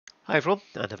Hi everyone,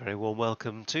 and a very warm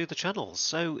welcome to the channel.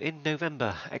 So in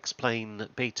November, Explain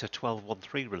Beta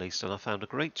 12.1.3 released, and I found a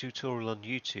great tutorial on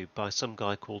YouTube by some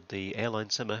guy called the Airline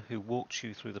Simmer who walks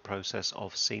you through the process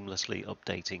of seamlessly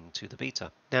updating to the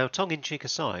beta. Now, tongue-in-cheek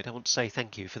aside, I want to say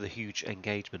thank you for the huge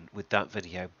engagement with that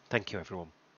video. Thank you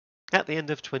everyone. At the end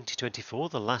of 2024,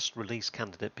 the last release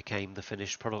candidate became the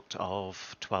finished product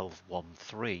of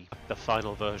 12.1.3. The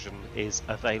final version is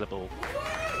available.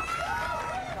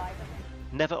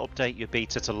 Never update your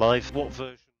beta to live. What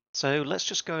version? So let's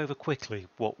just go over quickly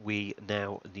what we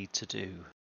now need to do.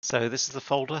 So this is the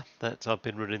folder that I've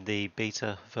been running the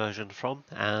beta version from,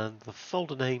 and the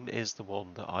folder name is the one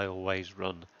that I always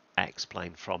run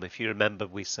explain from. If you remember,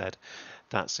 we said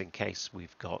that's in case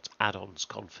we've got add-ons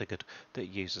configured that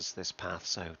uses this path.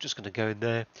 So just going to go in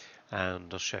there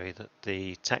and I'll show you that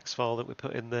the text file that we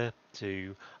put in there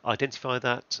to identify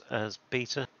that as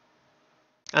beta.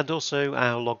 And also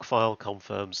our log file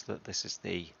confirms that this is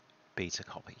the beta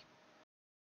copy.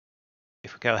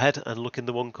 If we go ahead and look in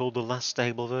the one called the last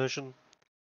stable version,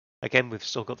 again we've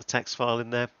still got the text file in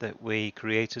there that we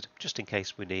created just in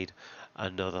case we need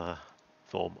another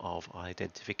form of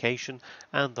identification,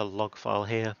 and the log file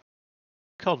here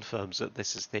confirms that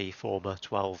this is the former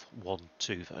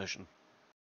 12.1.2 version.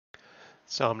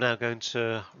 So I'm now going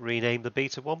to rename the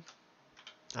beta one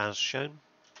as shown.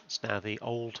 It's now the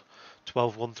old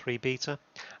 12.1.3 beta,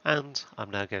 and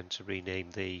I'm now going to rename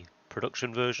the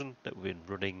production version that we've been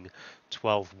running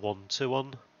 12.1.2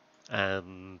 on,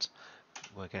 and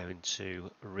we're going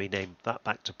to rename that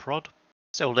back to prod.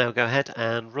 So we'll now go ahead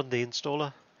and run the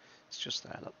installer. It's just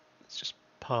there, look. It's just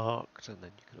parked, and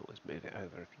then you can always move it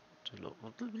over if you do not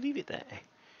want to leave it there.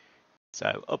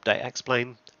 So update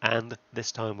explain, and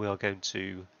this time we are going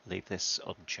to leave this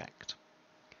unchecked.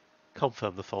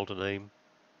 Confirm the folder name.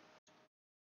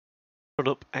 Run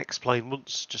up explain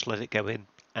once, just let it go in,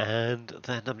 and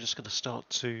then I'm just going to start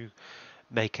to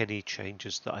make any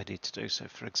changes that I need to do. So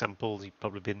for example, you've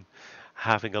probably been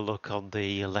having a look on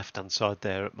the left hand side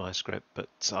there at my script, but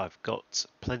I've got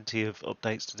plenty of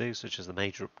updates to do, such as the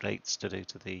major updates to do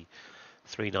to the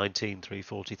 319,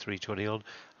 340, 320 on.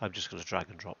 I'm just going to drag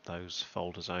and drop those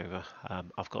folders over.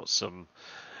 I've got some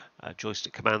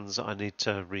joystick commands that I need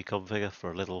to reconfigure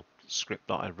for a little script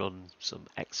that I run, some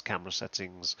X camera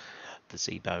settings, the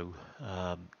Zebo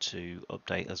to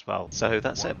update as well. So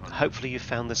that's it. Hopefully you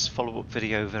found this follow-up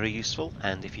video very useful,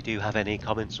 and if you do have any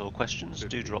comments or questions,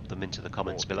 do drop them into the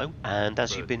comments below. And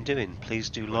as you've been doing, please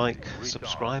do like,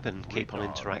 subscribe, and keep on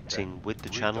interacting with the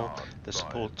channel. The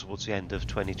support towards the end of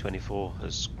 2024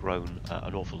 has grown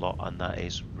an awful lot, and that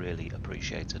is really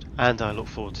appreciated. And I look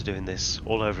forward to doing this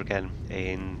all over again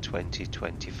in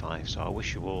 2025. So I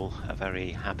wish you all a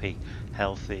very happy,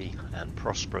 healthy and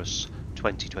prosperous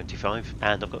 2025,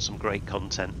 and I've got some great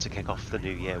content to kick off the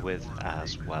new year with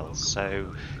as well.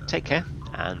 So take care,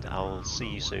 and I'll see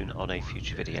you soon on a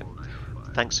future video.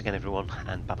 Thanks again everyone,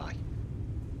 and bye bye.